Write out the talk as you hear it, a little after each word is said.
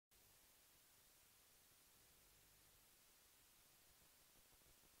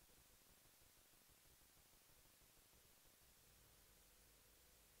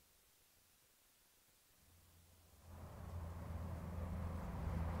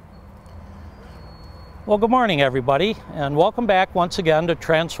Well, good morning, everybody, and welcome back once again to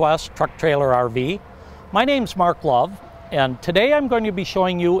Transwest Truck Trailer RV. My name's Mark Love, and today I'm going to be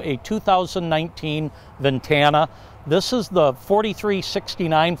showing you a 2019 Ventana. This is the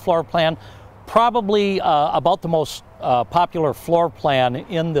 4369 floor plan, probably about the most popular floor plan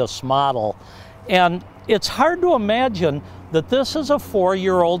in this model. And it's hard to imagine that this is a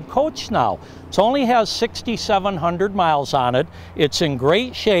 4-year-old coach now. It only has 6,700 miles on it. It's in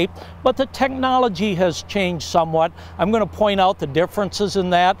great shape, but the technology has changed somewhat. I'm going to point out the differences in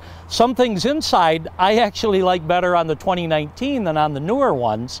that. Some things inside I actually like better on the 2019 than on the newer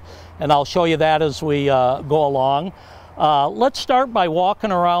ones, and I'll show you that as we go along. Let's start by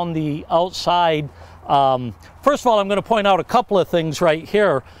walking around the outside. First of all, I'm going to point out a couple of things right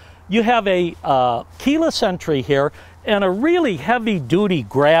here. You have a keyless entry here and a really heavy-duty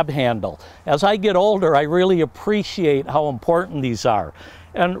grab handle. As I get older, I really appreciate how important these are.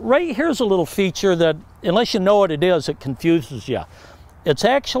 And right here's a little feature that, unless you know what it is, it confuses you. It's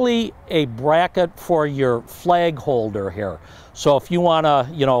actually a bracket for your flag holder here. So if you want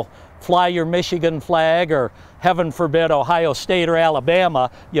to, fly your Michigan flag, or heaven forbid, Ohio State or Alabama,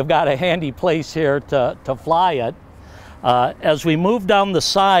 you've got a handy place here to fly it. As we move down the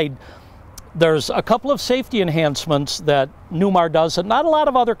side, there's a couple of safety enhancements that Newmar does that not a lot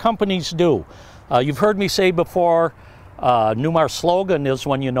of other companies do. You've heard me say before, Newmar's slogan is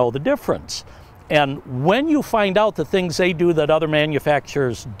when you know the difference. And when you find out the things they do that other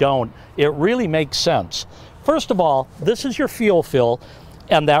manufacturers don't, it really makes sense. First of all, this is your fuel fill,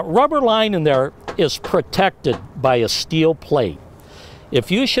 and that rubber line in there is protected by a steel plate. If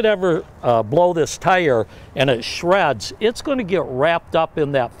you should ever blow this tire and it shreds, it's going to get wrapped up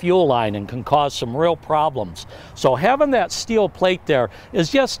in that fuel line and can cause some real problems. So having that steel plate there is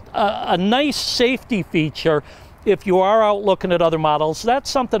just a nice safety feature. If you are out looking at other models, that's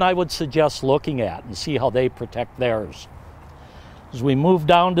something I would suggest looking at and see how they protect theirs. As we move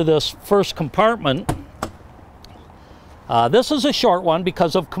down to this first compartment, this is a short one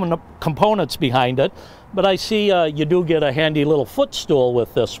because of components behind it. But I see you do get a handy little footstool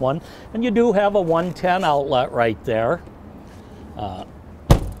with this one, and you do have a 110 outlet right there.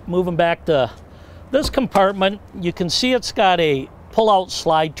 Moving back to this compartment, you can see it's got a pull-out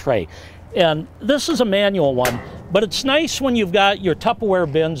slide tray. And this is a manual one, but it's nice when you've got your Tupperware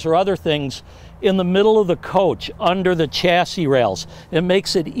bins or other things in the middle of the coach under the chassis rails. It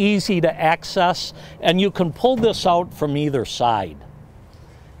makes it easy to access, and you can pull this out from either side.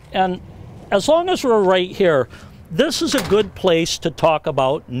 And as long as we're right here, this is a good place to talk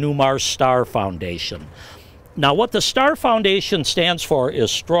about Newmar's Star Foundation. Now, what the Star Foundation stands for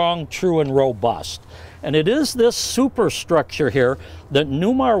is strong, true, and robust. And it is this superstructure here that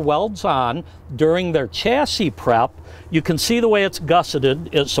Newmar welds on during their chassis prep. You can see the way it's gusseted.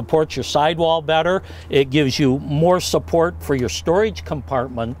 It supports your sidewall better. It gives you more support for your storage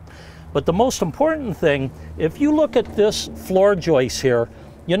compartment. But the most important thing, if you look at this floor joist here,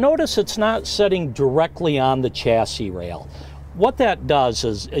 you notice it's not setting directly on the chassis rail. What that does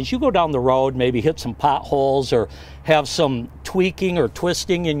is, as you go down the road, maybe hit some potholes or have some tweaking or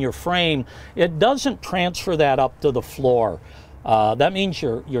twisting in your frame, it doesn't transfer that up to the floor. That means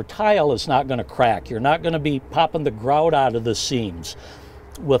your tile is not going to crack. You're not going to be popping the grout out of the seams.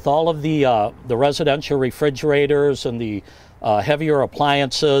 With all of the residential refrigerators and the heavier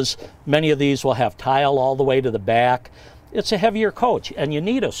appliances, many of these will have tile all the way to the back. It's a heavier coach, and you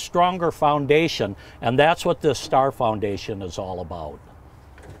need a stronger foundation, and that's what this Star Foundation is all about.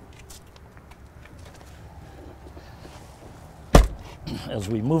 As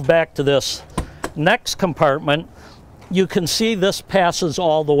we move back to this next compartment, you can see this passes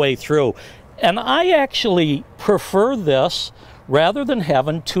all the way through. And I actually prefer this rather than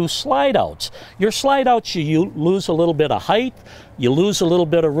having two slide outs. Your slide outs, you lose a little bit of height, you lose a little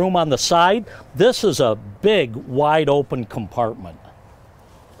bit of room on the side. This is a big, wide open compartment.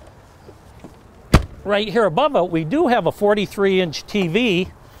 Right here above it, we do have a 43-inch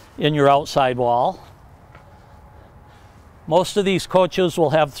TV in your outside wall. Most of these coaches will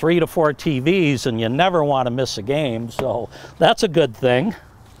have 3 to 4 TVs, and you never want to miss a game, so that's a good thing.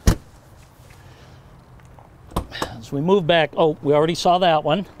 As we move back, oh, we already saw that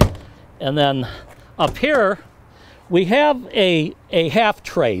one. And then up here, we have a half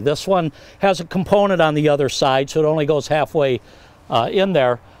tray. This one has a component on the other side, so it only goes halfway in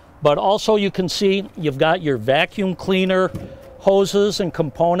there. But also you can see you've got your vacuum cleaner hoses and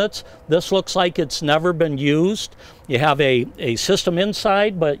components. This looks like it's never been used. You have a system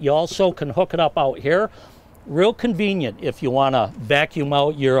inside, but you also can hook it up out here. Real convenient if you want to vacuum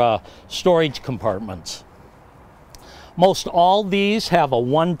out your storage compartments. Most all these have a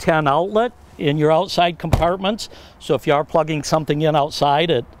 110 outlet in your outside compartments. So if you are plugging something in outside,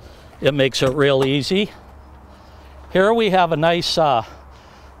 it makes it real easy. Here we have a nice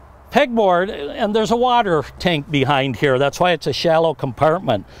pegboard, and there's a water tank behind here. That's why it's a shallow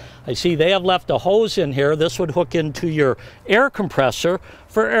compartment. I see they have left a hose in here. This would hook into your air compressor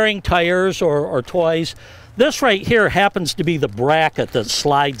for airing tires or toys. This right here happens to be the bracket that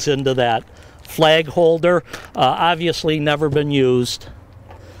slides into that flag holder. Obviously never been used.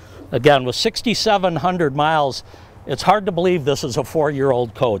 Again, with 6,700 miles, it's hard to believe this is a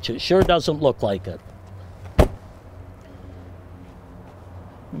 4-year-old coach. It sure doesn't look like it.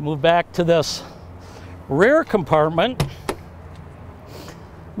 Move back to this rear compartment.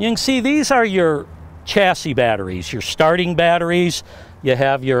 You can see these are your chassis batteries, your starting batteries. You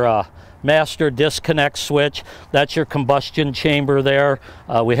have your master disconnect switch. That's your combustion chamber there.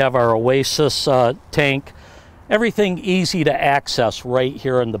 We have our Oasis tank. Everything easy to access right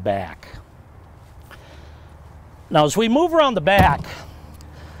here in the back. Now as we move around the back,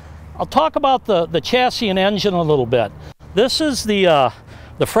 I'll talk about the chassis and engine a little bit. This is the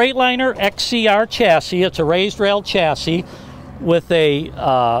Freightliner XCR chassis. It's a raised rail chassis with a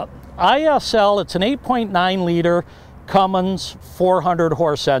ISL. It's an 8.9 liter Cummins 400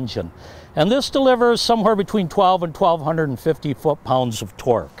 horse engine. And this delivers somewhere between 12 and 1,250 foot-pounds of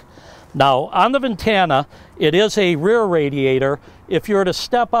torque. Now on the Ventana, it is a rear radiator. If you were to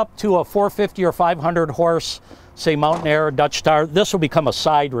step up to a 450 or 500 horse, say Mountain Air or Dutch Star, this will become a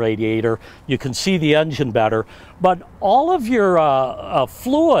side radiator. You can see the engine better. But all of your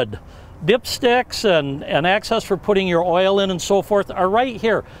fluid, dipsticks and access for putting your oil in and so forth are right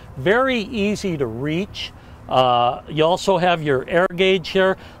here. Very easy to reach. You also have your air gauge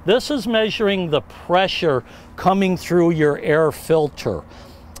here. This is measuring the pressure coming through your air filter.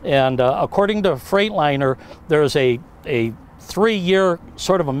 And according to Freightliner, there's a 3-year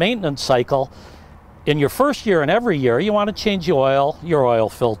sort of a maintenance cycle. In your first year and every year, you want to change your oil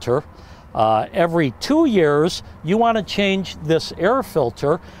filter. Every 2 years, you want to change this air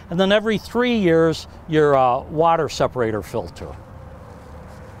filter. And then every 3 years, your water separator filter.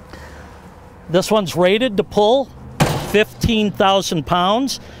 This one's rated to pull 15,000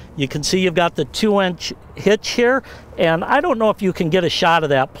 pounds. You can see you've got the 2-inch hitch here. And I don't know if you can get a shot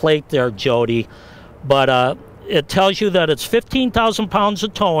of that plate there, Jody, but it tells you that it's 15,000 pounds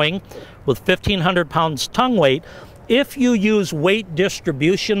of towing with 1,500 pounds tongue weight. If you use weight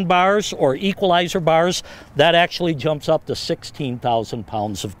distribution bars or equalizer bars, that actually jumps up to 16,000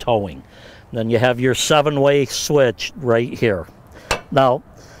 pounds of towing. Then you have your 7-way switch right here. Now,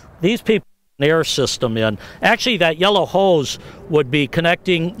 these people have an air system in. Actually, that yellow hose would be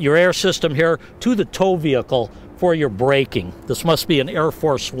connecting your air system here to the tow vehicle for your braking. This must be an Air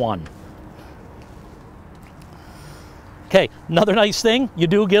Force One. Okay, another nice thing, you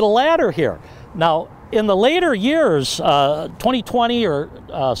do get a ladder here. Now, in the later years, 2020 or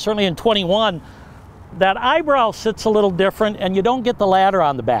certainly in 21, that eyebrow sits a little different and you don't get the ladder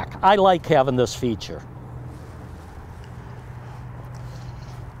on the back. I like having this feature.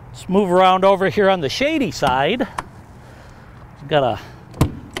 Let's move around over here on the shady side. We've got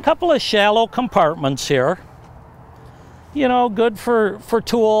a couple of shallow compartments here. You know, good for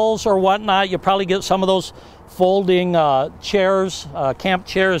tools or whatnot. You probably get some of those folding chairs, camp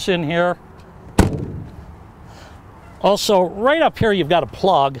chairs in here. Also, right up here, you've got a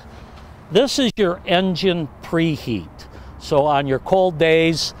plug. This is your engine preheat. So on your cold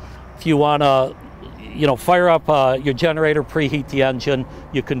days, if you want to, you know, fire up your generator, preheat the engine,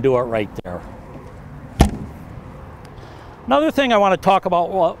 you can do it right there. Another thing I want to talk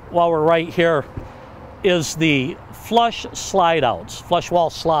about while we're right here is the flush slide outs, flush wall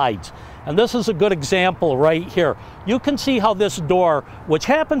slides. And this is a good example right here. You can see how this door, which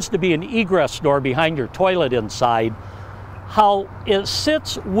happens to be an egress door behind your toilet inside, how it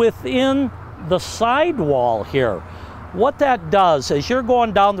sits within the sidewall here. What that does is you're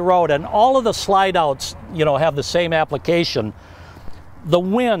going down the road and all of the slide outs, you know, have the same application. The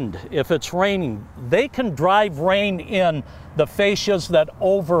wind, if it's raining, they can drive rain in the fascias that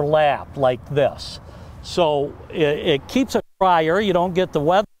overlap like this. So it keeps it drier. You don't get the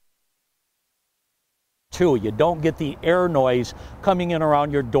weather. Too, you don't get the air noise coming in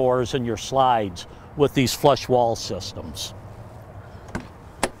around your doors and your slides with these flush wall systems.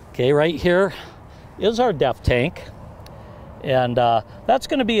 Okay, right here is our depth tank. And that's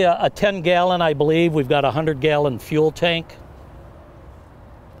going to be a 10-gallon, I believe. We've got a 100-gallon fuel tank.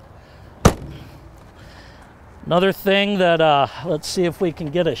 Another thing that, let's see if we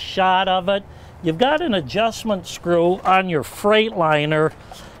can get a shot of it. You've got an adjustment screw on your Freightliner,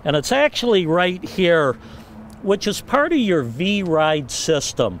 and it's actually right here which is part of your V-Ride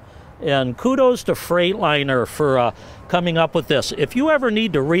system. And kudos to Freightliner for coming up with this. If you ever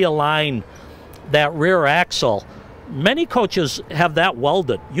need to realign that rear axle, many coaches have that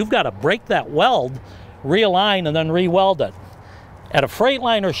welded. You've got to break that weld, realign, and then re-weld it. At a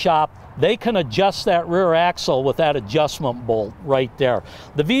Freightliner shop, they can adjust that rear axle with that adjustment bolt right there.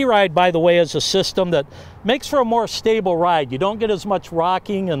 The V-Ride, by the way, is a system that makes for a more stable ride. You don't get as much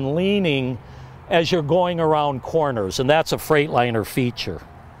rocking and leaning as you're going around corners, and that's a Freightliner feature.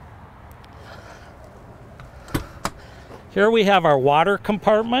 Here we have our water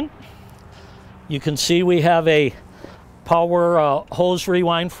compartment. You can see we have a power hose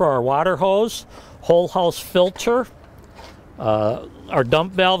rewind for our water hose, whole house filter. Our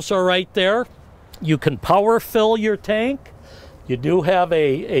dump valves are right there. You can power fill your tank. You do have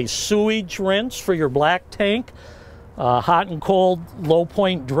a sewage rinse for your black tank, hot and cold low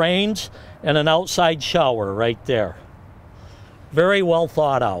point drains, and an outside shower right there. Very well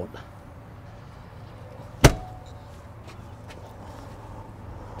thought out.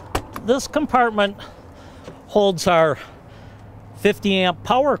 This compartment holds our 50 amp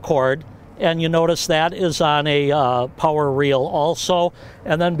power cord, and you notice that is on a power reel also.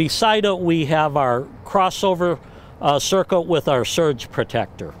 And then beside it we have our crossover circuit with our surge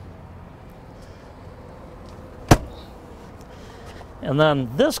protector. And then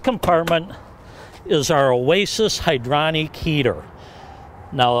this compartment is our Oasis hydronic heater.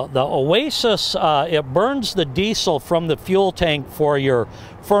 Now the Oasis, it burns the diesel from the fuel tank for your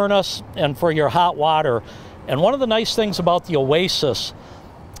furnace and for your hot water. And one of the nice things about the Oasis,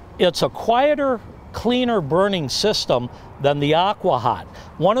 it's a quieter, cleaner burning system than the AquaHot.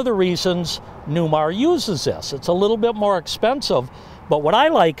 One of the reasons Newmar uses this. It's a little bit more expensive, but what I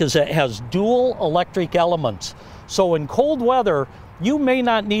like is it has dual electric elements. So in cold weather, you may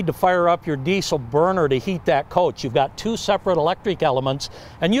not need to fire up your diesel burner to heat that coach. You've got two separate electric elements,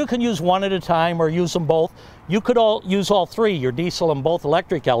 and you can use one at a time or use them both. You could use all three, your diesel and both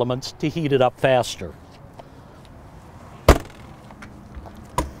electric elements, to heat it up faster.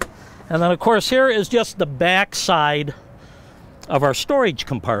 And then of course here is just the back side of our storage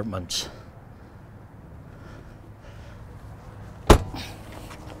compartments.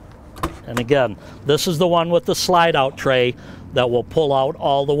 And again, this is the one with the slide out tray that will pull out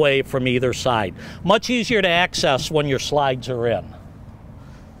all the way from either side. Much easier to access when your slides are in.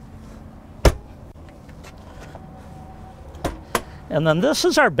 And then this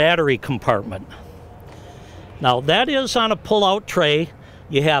is our battery compartment. Now that is on a pull-out tray.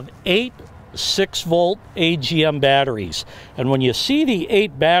 You have 8 6-volt AGM batteries. And when you see the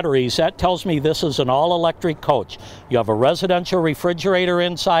 8 batteries, that tells me this is an all-electric coach. You have a residential refrigerator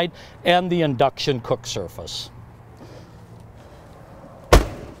inside and the induction cook surface.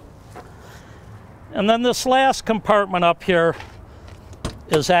 And then this last compartment up here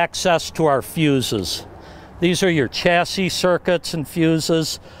is access to our fuses. These are your chassis circuits and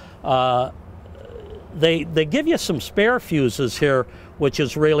fuses. They give you some spare fuses here, which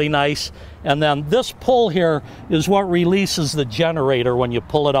is really nice. And then this pull here is what releases the generator when you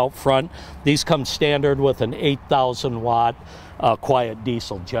pull it out front. These come standard with an 8,000 watt quiet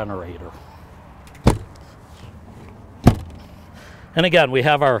diesel generator. And again, we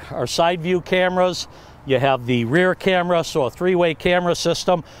have our side view cameras. You have the rear camera, so a 3-way camera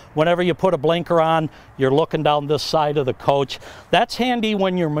system. Whenever you put a blinker on, you're looking down this side of the coach. That's handy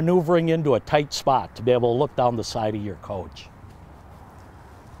when you're maneuvering into a tight spot to be able to look down the side of your coach.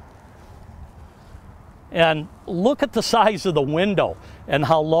 And look at the size of the window and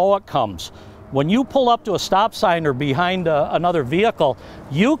how low it comes. When you pull up to a stop sign or behind another vehicle,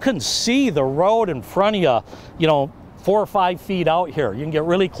 you can see the road in front of you, 4 or 5 feet out here. You can get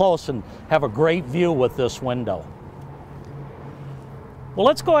really close and have a great view with this window. Well,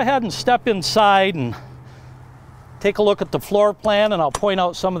 let's go ahead and step inside and take a look at the floor plan, and I'll point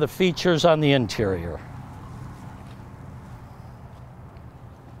out some of the features on the interior.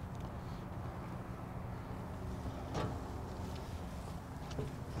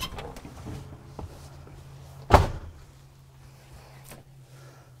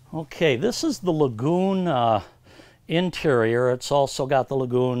 Okay, this is the Lagoon interior. It's also got the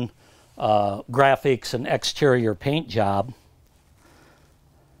Lagoon graphics and exterior paint job.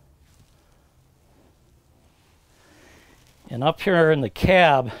 And up here in the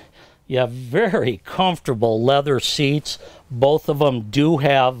cab, you have very comfortable leather seats. Both of them do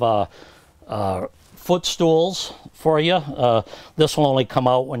have footstools for you. This will only come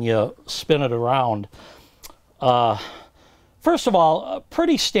out when you spin it around. First of all, a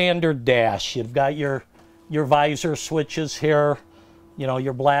pretty standard dash. You've got your visor switches here. you know,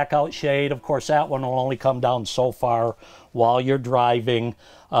 your blackout shade. Of course, that one will only come down so far while you're driving.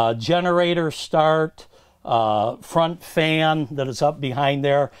 Generator start, front fan that is up behind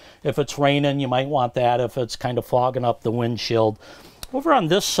there. If it's raining, you might want that if it's kind of fogging up the windshield. Over on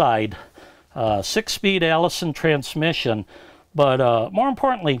this side, 6-speed Allison transmission, but more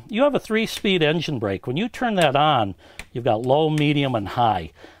importantly, you have a 3-speed engine brake. When you turn that on, you've got low, medium, and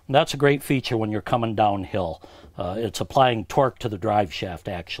high. And that's a great feature when you're coming downhill. It's applying torque to the drive shaft,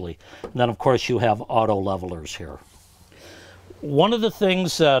 actually. And then, of course, you have auto levelers here. One of the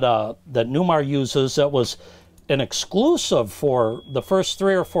things that, that Newmar uses that was an exclusive for the first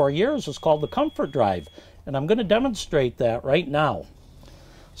 3 or 4 years is called the Comfort Drive. And I'm going to demonstrate that right now.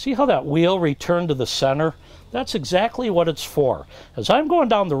 See how that wheel returned to the center? That's exactly what it's for. As I'm going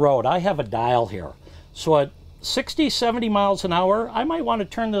down the road, I have a dial here. So at 60, 70 miles an hour, I might want to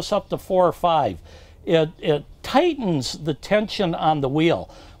turn this up to 4 or 5. It tightens the tension on the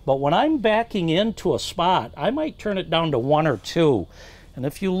wheel. But when I'm backing into a spot, I might turn it down to 1 or 2. And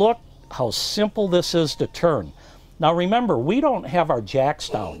if you look how simple this is to turn. Now remember, we don't have our jacks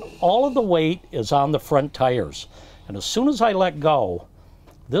down. All of the weight is on the front tires. And as soon as I let go,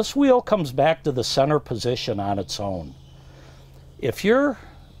 this wheel comes back to the center position on its own. If you're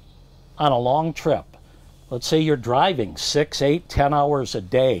on a long trip, let's say you're driving 6, 8, 10 hours a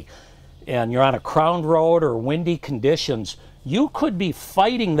day, and you're on a crowned road or windy conditions, you could be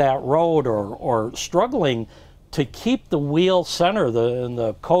fighting that road or struggling to keep the wheel center,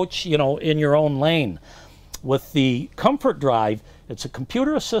 the coach, you know, in your own lane. With the Comfort Drive, it's a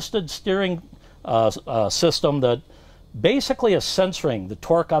computer-assisted steering system that basically is censoring the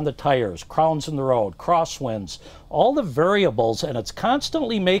torque on the tires, crowns in the road, crosswinds, all the variables, and it's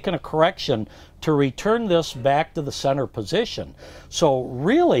constantly making a correction to return this back to the center position. So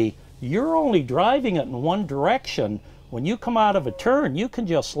really, you're only driving it in one direction. When you come out of a turn, you can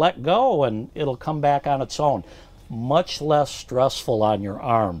just let go and it'll come back on its own. Much less stressful on your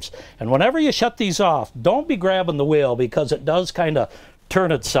arms. And whenever you shut these off, don't be grabbing the wheel because it does kind of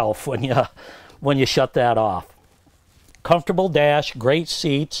turn itself when you shut that off. Comfortable dash, great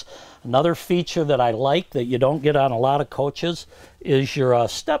seats. Another feature that I like that you don't get on a lot of coaches is your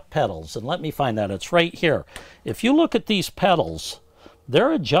step pedals. And let me find that. It's right here. If you look at these pedals,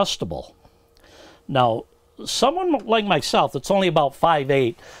 they're adjustable. Now, someone like myself that's only about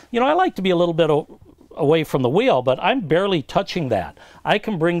 5'8", you know, I like to be a little bit away from the wheel, but I'm barely touching that. I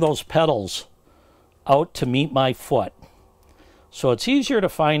can bring those pedals out to meet my foot. So it's easier to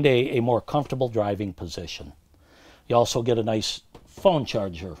find a more comfortable driving position. You also get a nice phone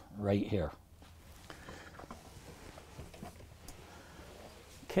charger right here.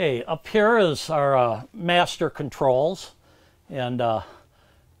 Okay, up here is our master controls, and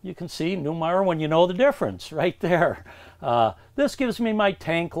you can see Newmar when you know the difference right there. This gives me my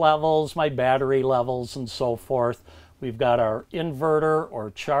tank levels, my battery levels, and so forth. We've got our inverter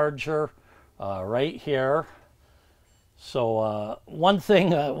or charger right here. So one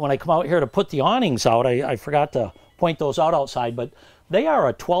thing, when I come out here to put the awnings out, I forgot to point those out outside, but they are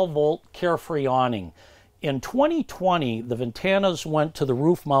a 12-volt Carefree awning. In 2020, the Ventanas went to the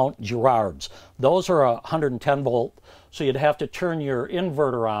roof mount Girards. Those are 110 volt, so you'd have to turn your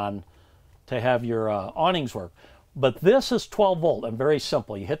inverter on to have your awnings work. But this is 12 volt and very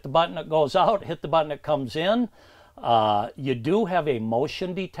simple. You hit the button, it goes out, hit the button, it comes in. You do have a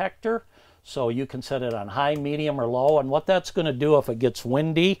motion detector, so you can set it on high, medium, or low. And what that's going to do if it gets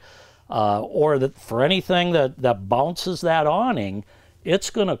windy or that for anything that bounces that awning,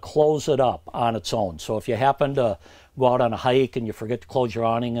 it's going to close it up on its own. So if you happen to go out on a hike and you forget to close your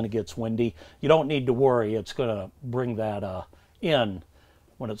awning and it gets windy, you don't need to worry. It's going to bring that in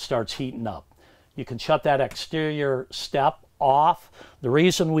when it starts heating up. You can shut that exterior step off. The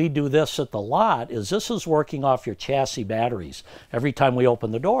reason we do this at the lot is this is working off your chassis batteries. Every time we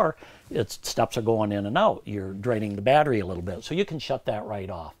open the door, steps are going in and out. You're draining the battery a little bit, so you can shut that right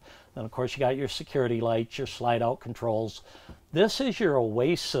off. Then, of course, you got your security lights, your slide-out controls. This is your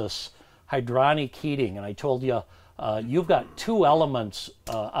Oasis hydronic heating, and I told you you've got 2 elements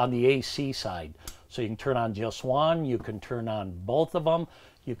on the AC side. So you can turn on just one, you can turn on both of them,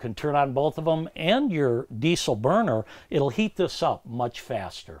 you can turn on both of them, and your diesel burner, it'll heat this up much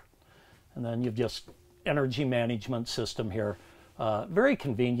faster. And then you've just energy management system here, very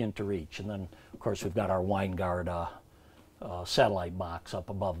convenient to reach. And then, of course, we've got our Winegard satellite box up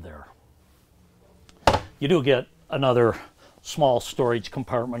above there. You do get another small storage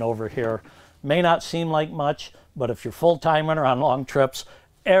compartment over here. May not seem like much, but if you're full-time or on long trips,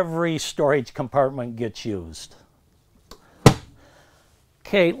 every storage compartment gets used.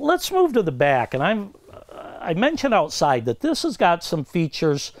 Okay, let's move to the back, and I mentioned outside that this has got some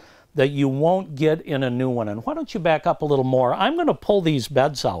features that you won't get in a new one. And why don't you back up a little more? I'm going to pull these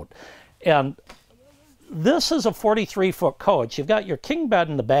beds out. And this is a 43-foot coach. You've got your king bed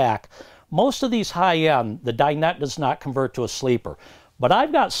in the back. Most of these high-end, the dinette does not convert to a sleeper. But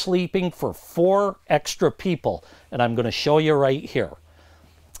I've got sleeping for 4 extra people, and I'm going to show you right here.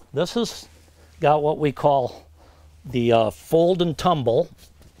 This has got what we call the fold and tumble.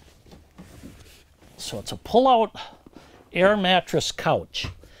 So it's a pull-out air mattress couch,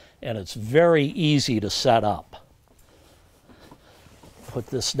 and it's very easy to set up. Put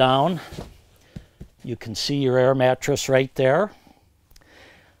this down. You can see your air mattress right there.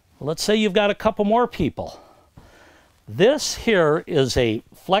 Let's say you've got a couple more people. This here is a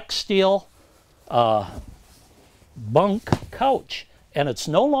flex steel bunk couch, and it's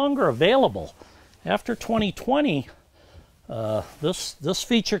no longer available. After 2020, this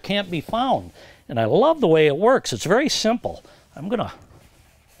feature can't be found. And I love the way it works. It's very simple. I'm going to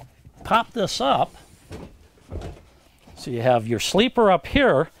pop this up. So you have your sleeper up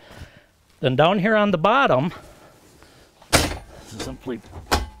here. Then down here on the bottom, simply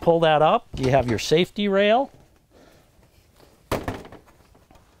pull that up. You have your safety rail.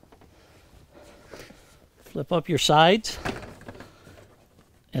 Flip up your sides.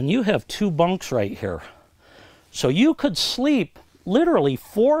 And you have 2 bunks right here. So you could sleep literally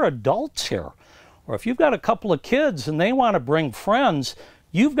 4 adults here. Or if you've got a couple of kids and they want to bring friends,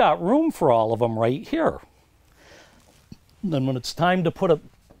 you've got room for all of them right here. And then when it's time to put it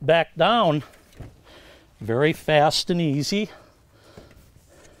back down, very fast and easy.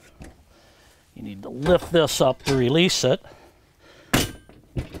 You need to lift this up to release it.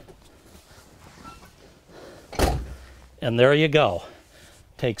 And there you go.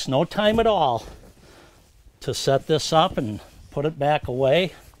 Takes no time at all to set this up and put it back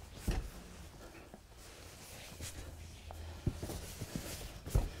away.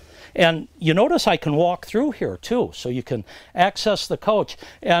 And you notice I can walk through here too, so you can access the coach.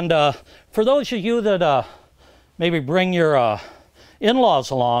 And for those of you that maybe bring your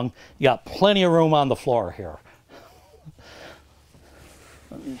in-laws along, you got plenty of room on the floor here.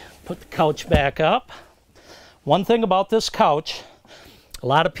 Let me put the couch back up. One thing about this couch, a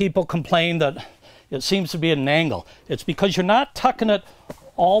lot of people complain that it seems to be at an angle. It's because you're not tucking it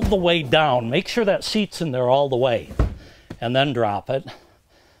all the way down. Make sure that seat's in there all the way, and then drop it.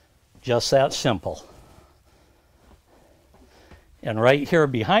 Just that simple. And right here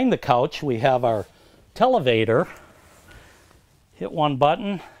behind the couch, we have our televator. Hit one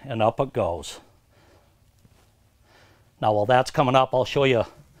button, and up it goes. Now, while that's coming up, I'll show you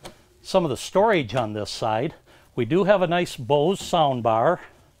some of the storage on this side. We do have a nice Bose sound bar.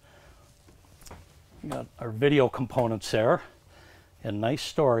 We got our video components there, and nice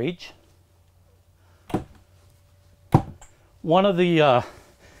storage. One of the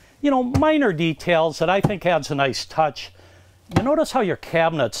minor details that I think adds a nice touch. You notice how your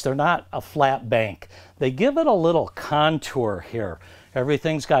cabinets, they're not a flat bank. They give it a little contour here.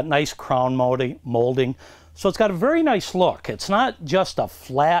 Everything's got nice crown molding. So it's got a very nice look. It's not just a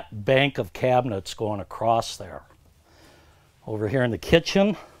flat bank of cabinets going across there. Over here in the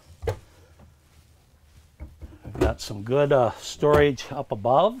kitchen, we've got some good storage up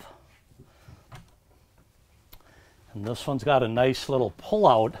above. And this one's got a nice little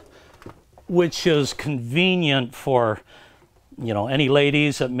pull-out, which is convenient for, any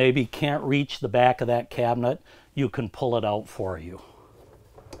ladies that maybe can't reach the back of that cabinet. You can pull it out for you.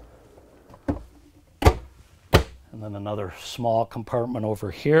 And then another small compartment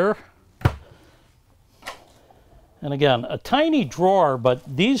over here. And again, a tiny drawer, but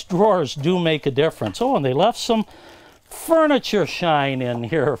these drawers do make a difference. Oh, and they left some furniture shine in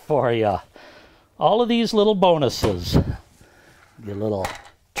here for you. All of these little bonuses. Your little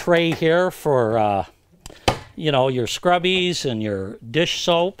tray here for, your scrubbies and your dish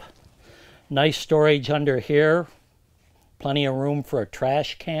soap. Nice storage under here. Plenty of room for a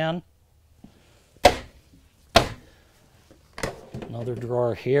trash can. Another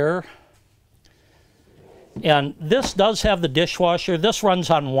drawer here. And this does have the dishwasher. This runs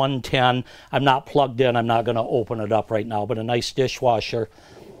on 110. I'm not plugged in. I'm not going to open it up right now, but a nice dishwasher.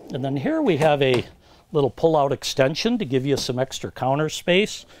 And then here we have a little pull-out extension to give you some extra counter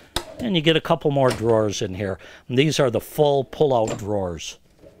space. And you get a couple more drawers in here. And these are the full pull-out drawers.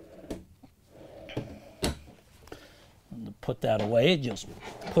 And to put that away, just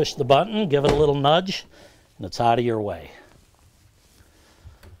push the button, give it a little nudge, and it's out of your way.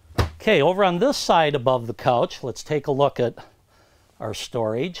 Okay, over on this side above the couch, let's take a look at our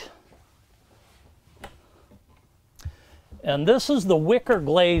storage. And this is the wicker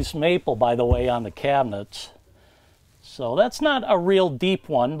glazed maple, by the way, on the cabinets. So that's not a real deep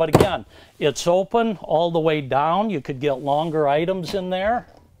one, but again, it's open all the way down. You could get longer items in there.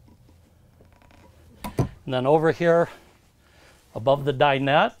 And then over here, above the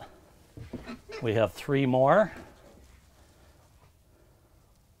dinette, we have 3 more.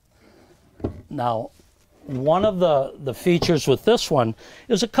 Now, one of the features with this one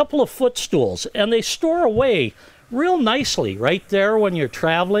is a couple of footstools, and they store away real nicely right there when you're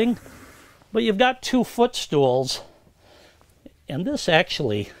traveling. But you've got 2 footstools, and this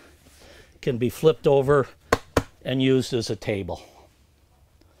actually can be flipped over and used as a table.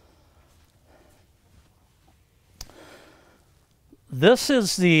 This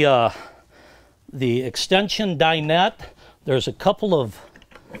is the extension dinette. There's a couple of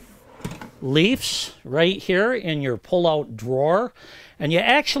leaves right here in your pull-out drawer, and you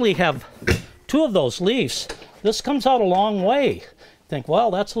actually have 2 of those leaves. This comes out a long way. Think,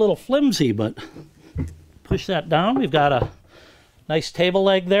 well, that's a little flimsy, but push that down. We've got a nice table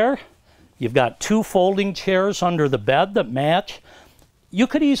leg there. You've got 2 folding chairs under the bed that match. You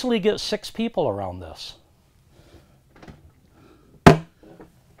could easily get 6 people around this.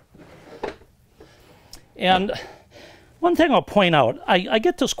 And one thing I'll point out, I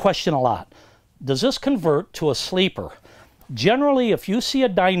get this question a lot. Does this convert to a sleeper? Generally, if you see a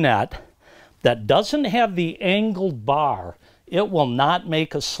dinette that doesn't have the angled bar, it will not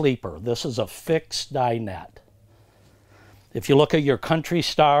make a sleeper. This is a fixed dinette. If you look at your Country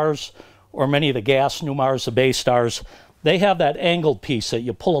Stars or many of the gas Newmars, the Bay Stars, they have that angled piece that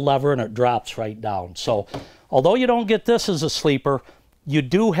you pull a lever and it drops right down. So although you don't get this as a sleeper, you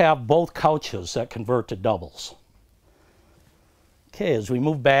do have both couches that convert to doubles. Okay, as we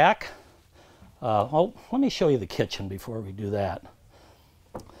move back, let me show you the kitchen before we do that.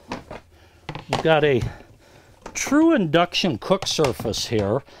 We've got a true induction cook surface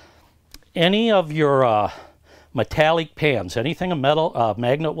here. Any of your metallic pans, anything a metal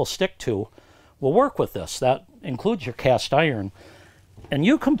magnet will stick to, will work with this. That includes your cast iron. And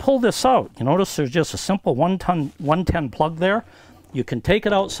you can pull this out. You notice there's just a simple 110 plug there. You can take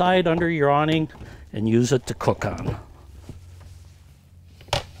it outside under your awning and use it to cook on.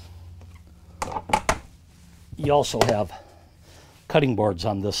 You also have cutting boards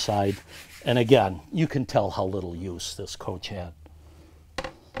on this side. And again, you can tell how little use this coach had.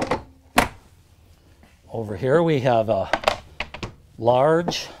 Over here we have a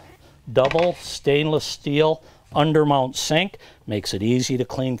large double stainless steel undermount sink. Makes it easy to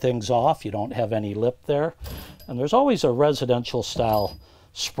clean things off. You don't have any lip there. And there's always a residential style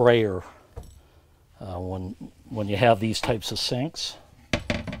sprayer when you have these types of sinks.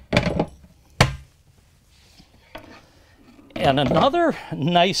 And another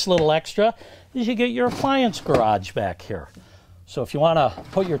nice little extra is you get your appliance garage back here. So if you want to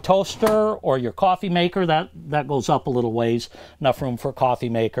put your toaster or your coffee maker, that goes up a little ways. Enough room for a coffee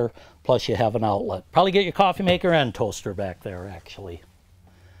maker, plus you have an outlet. Probably get your coffee maker and toaster back there, actually.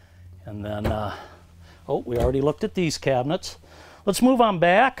 And then, oh, we already looked at these cabinets. Let's move on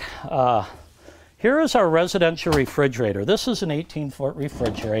back. Here is our residential refrigerator. This is an 18-foot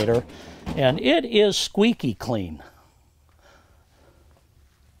refrigerator, and it is squeaky clean.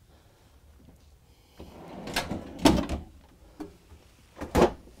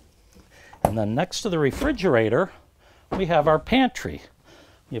 And then next to the refrigerator, we have our pantry.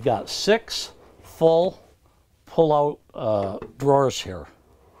 You've got 6 full pull-out drawers here.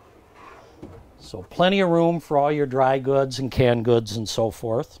 So plenty of room for all your dry goods and canned goods and so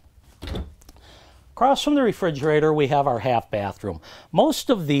forth. Across from the refrigerator, we have our half bathroom. Most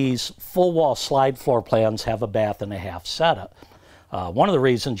of these full-wall slide floor plans have a bath and a half setup. One of the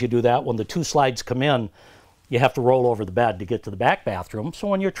reasons you do that, when the 2 slides come in, you have to roll over the bed to get to the back bathroom. So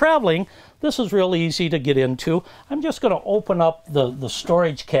when you're traveling, this is real easy to get into. I'm just going to open up the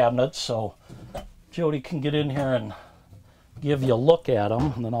storage cabinets so Jody can get in here and give you a look at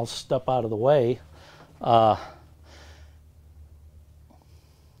them, and then I'll step out of the way. Now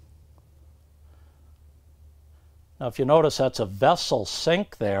if you notice, that's a vessel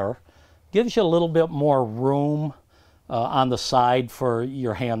sink there. Gives you a little bit more room on the side for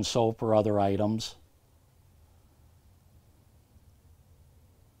your hand soap or other items.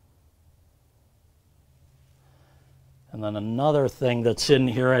 And then another thing that's in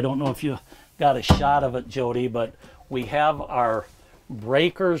here, I don't know if you got a shot of it, Jody, but we have our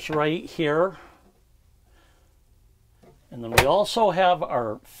breakers right here. And then we also have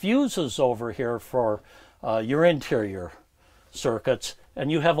our fuses over here for your interior circuits. And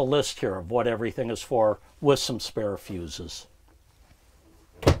you have a list here of what everything is for with some spare fuses.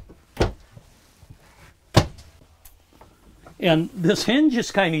 And this hinge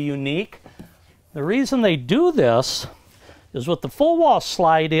is kind of unique. The reason they do this is with the full wall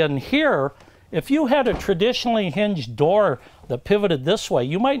slide in here, if you had a traditionally hinged door that pivoted this way,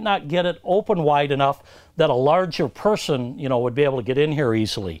 you might not get it open wide enough that a larger person, you know, would be able to get in here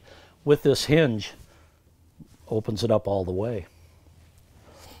easily. With this hinge, opens it up all the way.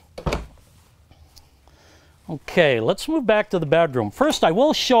 Okay, let's move back to the bedroom. First, I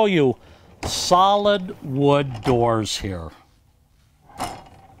will show you solid wood doors here.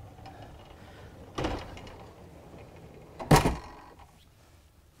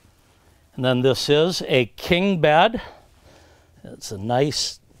 And then this is a king bed. It's a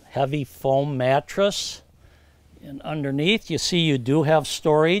nice heavy foam mattress. And underneath you see you do have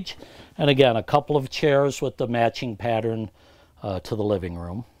storage. And again, a couple of chairs with the matching pattern to the living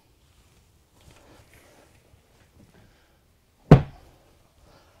room.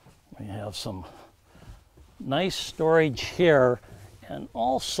 We have some nice storage here. And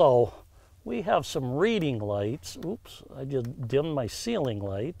also we have some reading lights. Oops, I just dimmed my ceiling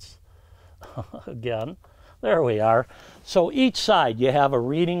lights. Again, there we are. So each side you have a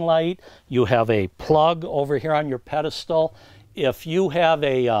reading light, you have a plug over here on your pedestal. If you have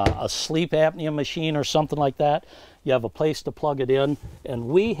a sleep apnea machine or something like that, you have a place to plug it in. And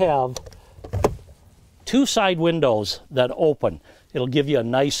we have two side windows that open. It'll give you a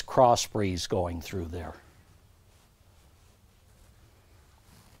nice cross breeze going through there.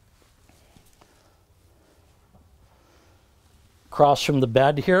 Across from the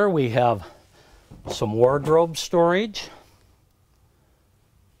bed here, we have some wardrobe storage.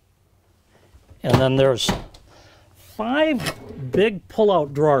 And then there's 5 big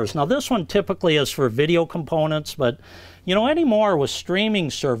pull-out drawers. Now this one typically is for video components, but you know, anymore with streaming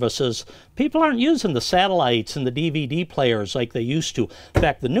services, people aren't using the satellites and the DVD players like they used to. In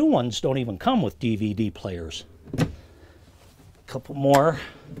fact, the new ones don't even come with DVD players. A couple more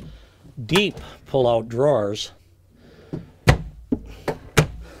deep pull-out drawers.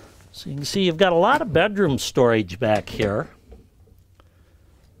 So you can see you've got a lot of bedroom storage back here.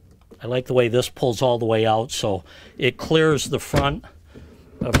 I like the way this pulls all the way out, so it clears the front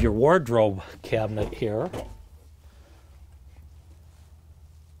of your wardrobe cabinet here.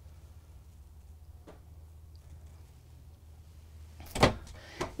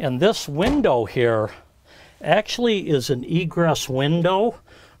 And this window here actually is an egress window.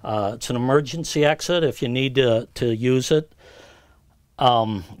 It's an emergency exit if you need to use it.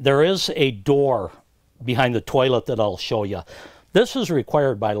 There is a door behind the toilet that I'll show you. This is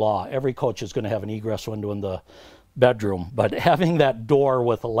required by law. Every coach is going to have an egress window in the bedroom, but having that door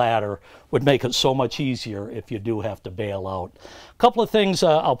with a ladder would make it so much easier if you do have to bail out. A couple of things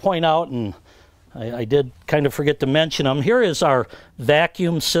I'll point out, and I did kind of forget to mention them. Here is our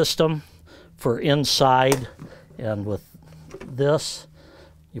vacuum system for inside, and with this,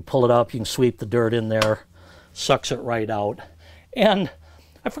 you pull it up, you can sweep the dirt in there, sucks it right out. And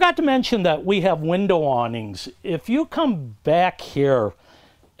I forgot to mention that we have window awnings. If you come back here,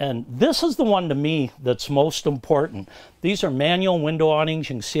 and this is the one to me that's most important. These are manual window awnings.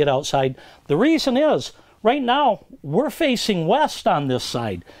 You can see it outside. The reason is, right now, we're facing west on this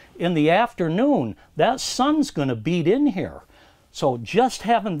side. In the afternoon, that sun's going to beat in here. So just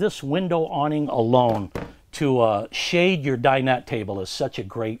having this window awning alone to shade your dinette table is such a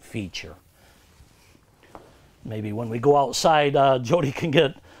great feature. Maybe when we go outside, Jody can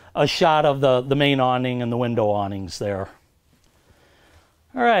get a shot of the main awning and the window awnings there.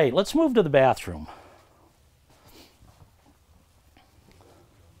 All right, let's move to the bathroom.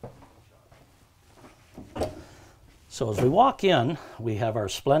 So as we walk in, we have our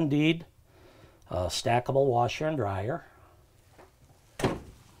Splendide stackable washer and dryer.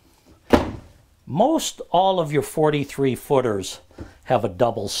 Most all of your 43 footers have a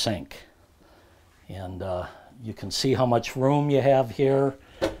double sink. And you can see how much room you have here.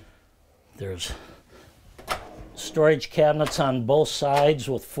 There's storage cabinets on both sides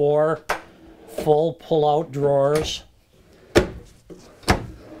with 4 full pull-out drawers.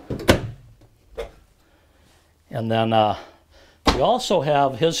 And then we also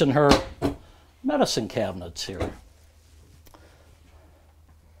have his and her medicine cabinets here.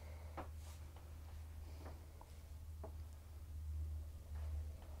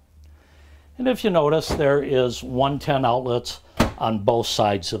 And if you notice, there is 110 outlets on both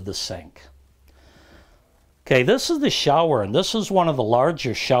sides of the sink. Okay, this is the shower, and this is one of the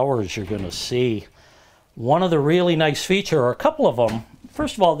larger showers you're going to see. One of the really nice features, or a couple of them,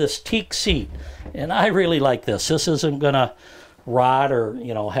 first of all, this teak seat. And I really like this. This isn't going to rot or,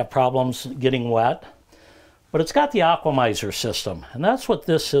 you know, have problems getting wet. But it's got the aquamizer system, and that's what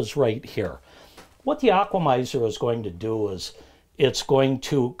this is right here. What the Aquamizer is going to do is it's going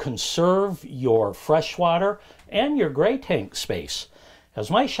to conserve your freshwater and your gray tank space. As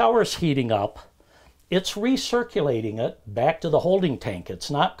my shower is heating up, it's recirculating it back to the holding tank. It's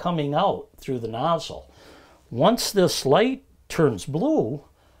not coming out through the nozzle. Once this light turns blue,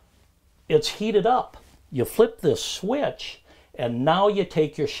 it's heated up. You flip this switch and now you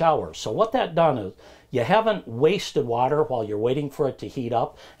take your shower. So what that done is you haven't wasted water while you're waiting for it to heat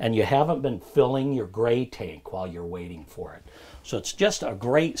up, and you haven't been filling your gray tank while you're waiting for it. So it's just a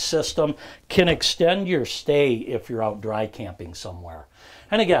great system. Can extend your stay if you're out dry camping somewhere.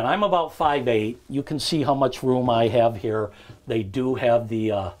 And again, I'm about 5'8". You can see how much room I have here. They do have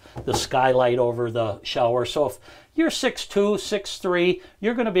the skylight over the shower. So if you're 6'2", 6'3",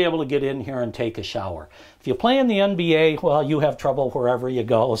 you're going to be able to get in here and take a shower. If you play in the NBA, well, you have trouble wherever you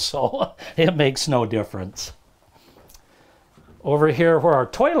go, so it makes no difference. Over here where our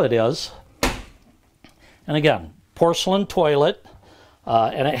toilet is, and again, porcelain toilet,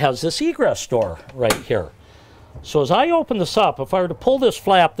 and it has this egress door right here. So as I open this up, if I were to pull this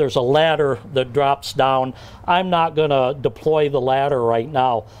flap, there's a ladder that drops down. I'm not going to deploy the ladder right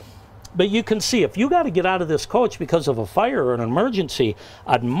now. But you can see, if you got to get out of this coach because of a fire or an emergency,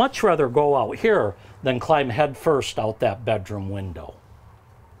 I'd much rather go out here than climb head first out that bedroom window.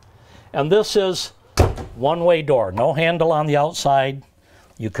 And this is one-way door, no handle on the outside.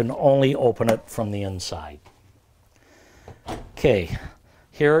 You can only open it from the inside. Okay,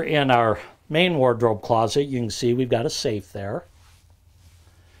 here in our main wardrobe closet, you can see we've got a safe there.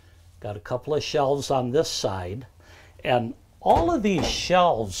 Got a couple of shelves on this side. And all of these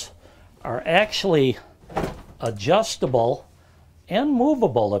shelves are actually adjustable and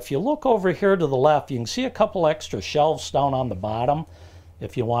movable. If you look over here to the left, you can see a couple extra shelves down on the bottom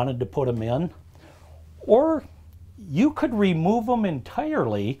if you wanted to put them in. Or you could remove them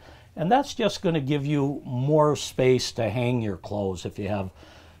entirely, and that's just going to give you more space to hang your clothes. If you have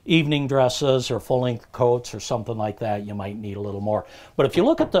evening dresses or full-length coats or something like that, you might need a little more. But if you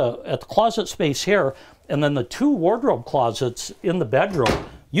look at the closet space here, and then the two wardrobe closets in the bedroom,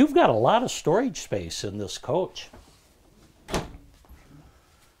 you've got a lot of storage space in this coach.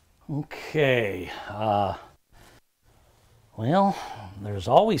 Okay, well, there's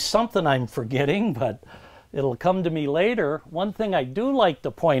always something I'm forgetting, but it'll come to me later. One thing I do like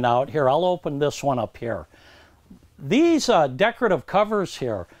to point out here, I'll open this one up here. These decorative covers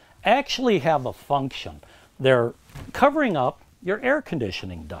here actually have a function. They're covering up your air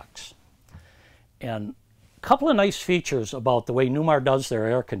conditioning ducts. And a couple of nice features about the way Newmar does their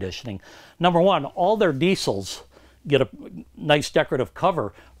air conditioning. Number one, all their diesels get a nice decorative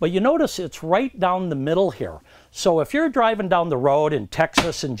cover, but you notice it's right down the middle here. So if you're driving down the road in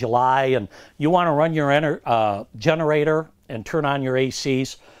Texas in July and you want to run your generator and turn on your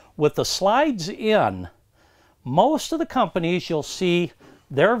ACs, with the slides in, most of the companies you'll see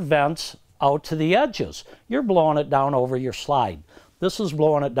their vents out to the edges. You're blowing it down over your slide. This is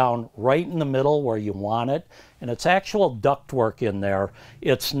blowing it down right in the middle where you want it, and it's actual ductwork in there.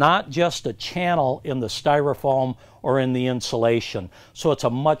 It's not just a channel in the styrofoam or in the insulation, so it's a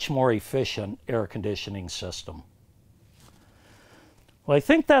much more efficient air conditioning system. Well, I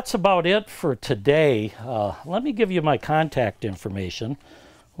think that's about it for today. Let me give you my contact information.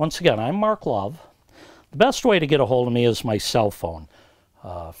 Once again, I'm Mark Love. The best way to get a hold of me is my cell phone.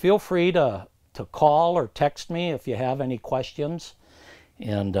 Feel free to call or text me if you have any questions.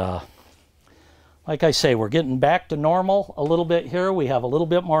 And like I say, we're getting back to normal a little bit here. We have a little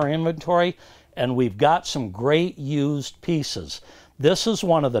bit more inventory, and we've got some great used pieces. This is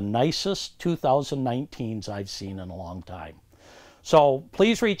one of the nicest 2019s I've seen in a long time. So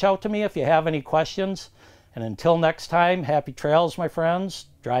please reach out to me if you have any questions. And until next time, happy trails, my friends.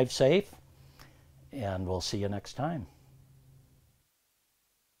 Drive safe, and we'll see you next time.